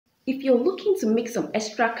If you're looking to make some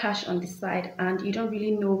extra cash on the side and you don't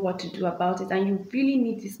really know what to do about it and you really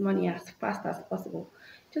need this money as fast as possible,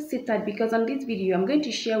 just sit tight because on this video I'm going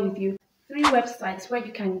to share with you 3 websites where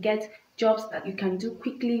you can get jobs that you can do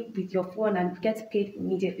quickly with your phone and get paid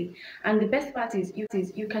immediately. And the best part is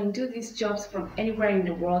you can do these jobs from anywhere in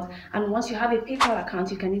the world, and once you have a PayPal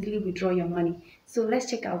account you can easily withdraw your money. So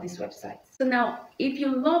let's check out this website. So now, if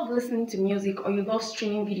you love listening to music, or you love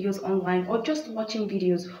streaming videos online, or just watching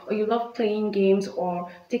videos, or you love playing games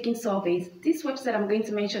or taking surveys, this website I'm going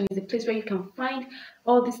to mention is a place where you can find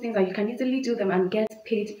all these things and you can easily do them and get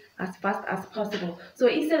paid as fast as possible. So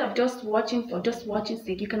instead of just watching for just watching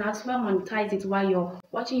sake, you can as well monetize it while you're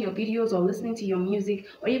watching your videos or listening to your music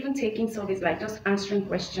or even taking surveys like just answering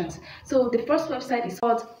questions. So the first website is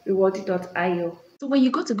called Rewarded.io. So when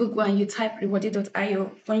you go to Google and you type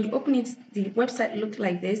Rewarded.io, when you open it, the website looks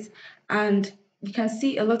like this, and you can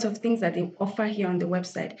see a lot of things that they offer here on the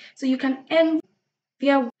website. So you can earn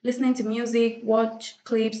via listening to music, watch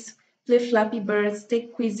clips, play Flappy Birds,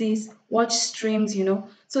 take quizzes, watch streams.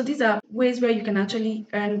 So these are ways where you can actually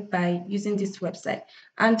earn by using this website.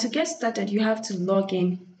 And to get started, you have to log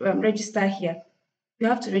in, register here. You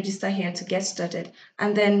have to register here to get started,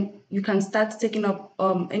 and then you can start taking up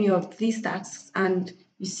any of these tasks, and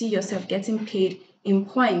you see yourself getting paid in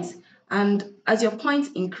points. And as your points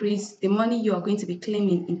increase, the money you are going to be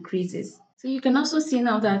claiming increases. So you can also see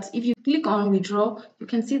now that if you click on withdraw, you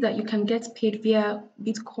can see that you can get paid via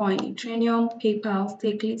Bitcoin, Ethereum, PayPal,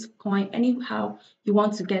 Stakeless Coin, anyhow you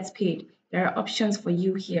want to get paid. There are options for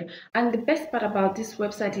you here. And the best part about this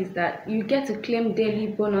website is that you get to claim daily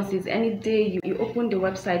bonuses any day you open the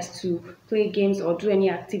website to play games or do any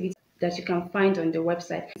activity that you can find on the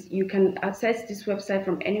website. You can access this website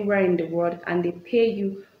from anywhere in the world and they pay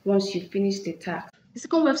you once you finish the task. The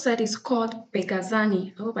second website is called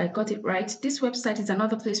Pegazani. I hope I got it right. This website is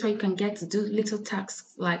another place where you can get to do little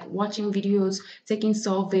tasks like watching videos, taking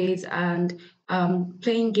surveys, and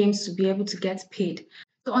playing games to be able to get paid.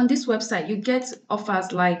 So on this website, you get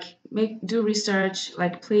offers like do research,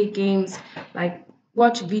 like play games, like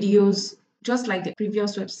watch videos, just like the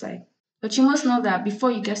previous website. But you must know that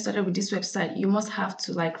before you get started with this website, you must have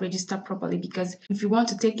to register properly, because if you want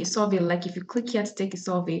to take a survey, like if you click here to take a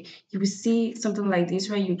survey, you will see something like this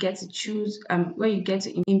where you get to choose, where you get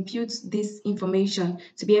to input this information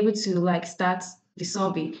to be able to start the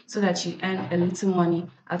survey so that you earn a little money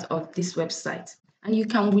out of this website. And you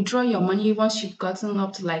can withdraw your money once you've gotten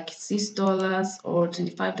up to $6 or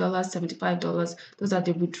 $25, $75. Those are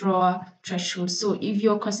the withdrawal thresholds. So if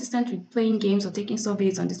you're consistent with playing games or taking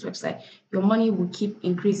surveys on this website, your money will keep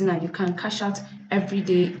increasing and you can cash out every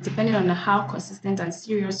day depending on how consistent and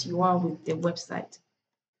serious you are with the website.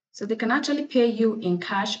 So they can actually pay you in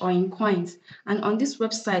cash or in coins. And on this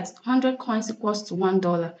website, 100 coins equals to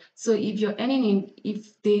 $1. So if you're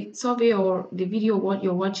if the survey or the video what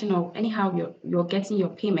you're watching or anyhow you're getting your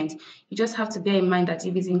payment, you just have to bear in mind that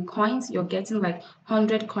if it's in coins, you're getting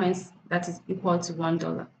 100 coins that is equal to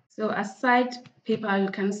 $1. So aside PayPal, you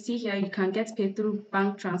can see here you can get paid through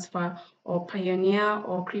bank transfer or Payoneer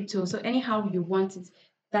or crypto. So anyhow you want it,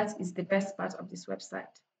 that is the best part of this website.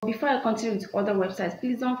 Before I continue with other websites,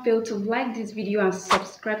 please don't fail to like this video and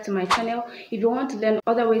subscribe to my channel if you want to learn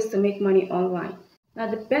other ways to make money online. Now,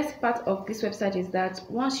 the best part of this website is that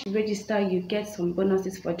once you register, you get some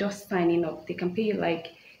bonuses for just signing up. They can pay you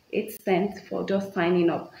 8 cents for just signing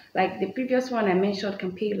up. Like the previous one I mentioned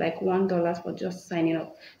can pay you $1 for just signing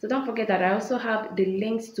up. So don't forget that I also have the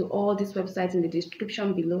links to all these websites in the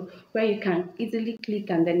description below, where you can easily click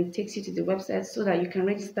and then it takes you to the website so that you can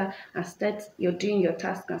register and start doing your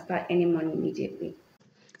task and start earning money immediately.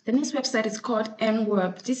 The next website is called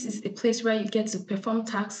Nwerb. This is a place where you get to perform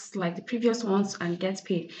tasks like the previous ones and get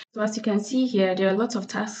paid. So as you can see here, there are lots of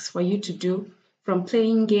tasks for you to do, from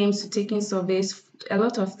playing games to taking surveys, a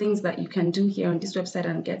lot of things that you can do here on this website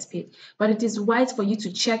and get paid. But it is wise for you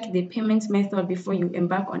to check the payment method before you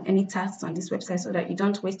embark on any tasks on this website so that you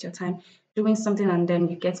don't waste your time doing something and then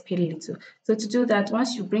you get paid little. So to do that,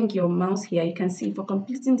 once you bring your mouse here, you can see for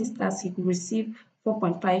completing this task, you will receive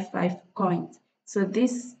 4.55 coins. So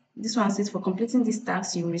this one says for completing this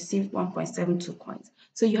task, you will receive 1.72 coins.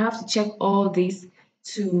 So you have to check all this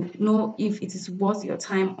to know if it is worth your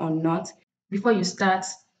time or not before you start,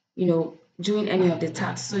 doing any of the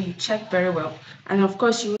tasks. So you check very well. And of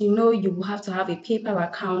course, you will have to have a PayPal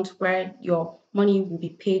account where your money will be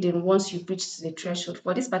paid in once you've reached the threshold.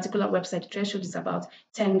 For this particular website, the threshold is about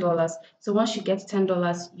 $10. So once you get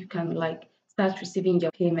 $10, you can start receiving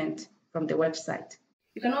your payment from the website.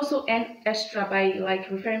 You can also earn extra by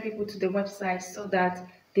referring people to the website so that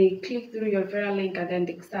they click through your referral link and then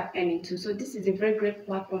they start earning too. So this is a very great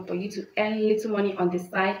platform for you to earn little money on the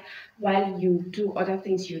side while you do other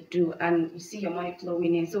things you do and you see your money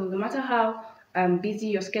flowing in. So no matter how busy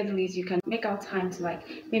your schedule is, you can make out time to like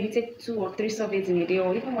maybe take 2 or 3 surveys in a day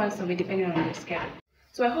or even one survey depending on your schedule.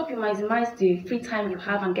 So I hope you maximize the free time you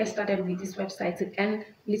have and get started with this website to earn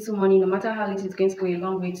little money. No matter how little, it's going to go a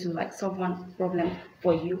long way to like solve one problem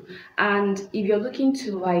for you. And if you're looking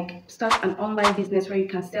to like start an online business where you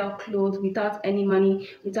can sell clothes without any money,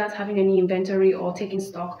 without having any inventory or taking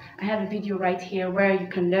stock, I have a video right here where you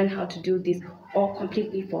can learn how to do this all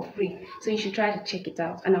completely for free. So you should try to check it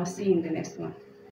out, and I'll see you in the next one.